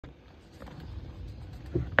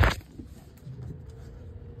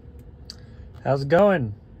How's it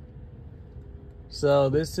going? So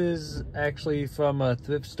this is actually from a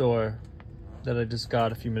thrift store that I just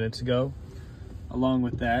got a few minutes ago. Along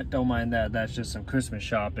with that, don't mind that, that's just some Christmas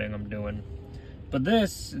shopping I'm doing. But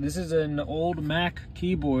this is an old Mac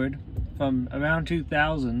keyboard from around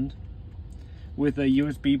 2000 with a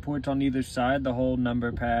USB port on either side, the whole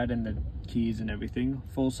number pad and the keys and everything.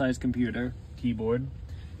 Full-size computer keyboard.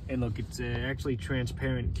 And look, it's actually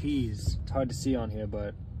transparent keys. It's hard to see on here,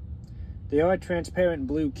 but they are transparent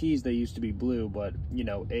blue keys. They used to be blue, but you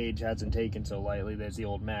know, age hasn't taken so lightly. There's the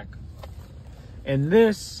old Mac. And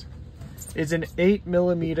this is an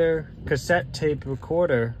 8mm cassette tape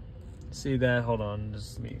recorder. See that? Hold on,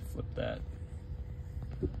 just let me flip that.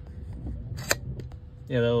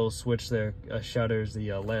 Yeah, that little switch there shutters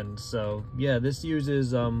the lens. So yeah, this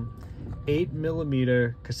uses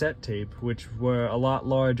 8mm cassette tape, which were a lot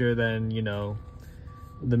larger than, you know,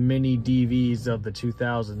 the mini DVs of the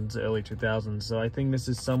 2000s, early 2000s. So I think this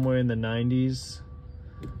is somewhere in the 90s.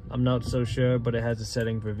 I'm not so sure, but it has a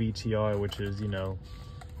setting for VTR, which is, you know,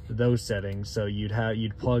 those settings. So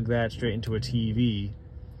you'd plug that straight into a TV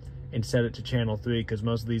and set it to channel 3, because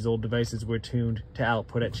most of these old devices were tuned to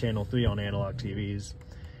output at channel 3 on analog TVs,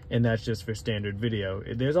 and that's just for standard video.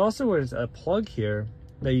 There's also a plug here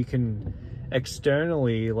that you can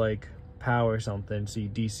externally like power something, so you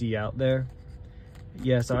DC out there.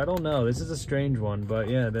 Yeah, so I don't know, this is a strange one, but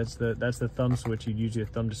yeah, that's the thumb switch. You'd use your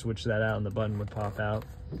thumb to switch that out and the button would pop out.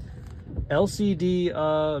 LCD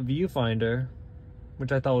viewfinder,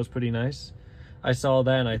 which I thought was pretty nice. I saw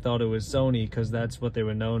that and I thought it was Sony, because that's what they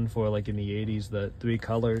were known for, like in the 80s, the 3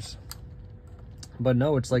 colors. But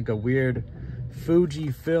no, it's like a weird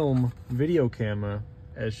Fujifilm video camera,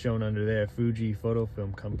 as shown under there, Fuji Photo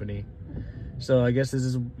Film Company. So I guess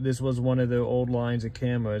this was one of the old lines of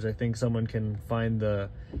cameras. I think someone can find the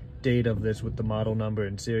date of this with the model number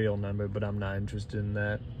and serial number, but I'm not interested in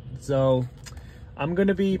that. So I'm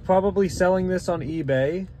gonna be probably selling this on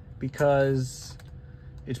eBay, because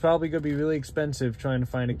it's probably gonna be really expensive trying to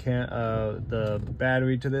find the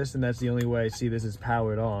battery to this, and that's the only way I see this is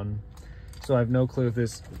powered on. So I have no clue if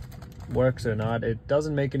this works or not. It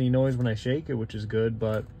doesn't make any noise when I shake it, which is good,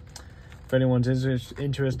 but if anyone's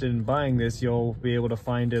interested in buying this, you'll be able to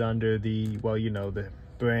find it under the, well, you know, the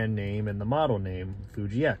brand name and the model name,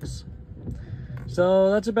 Fuji X. So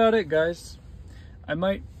that's about it, guys. I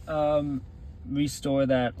might restore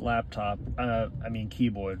that laptop,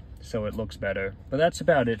 keyboard, so it looks better. But that's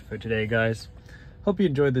about it for today, guys. Hope you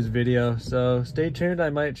enjoyed this video, so stay tuned. I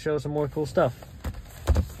might show some more cool stuff.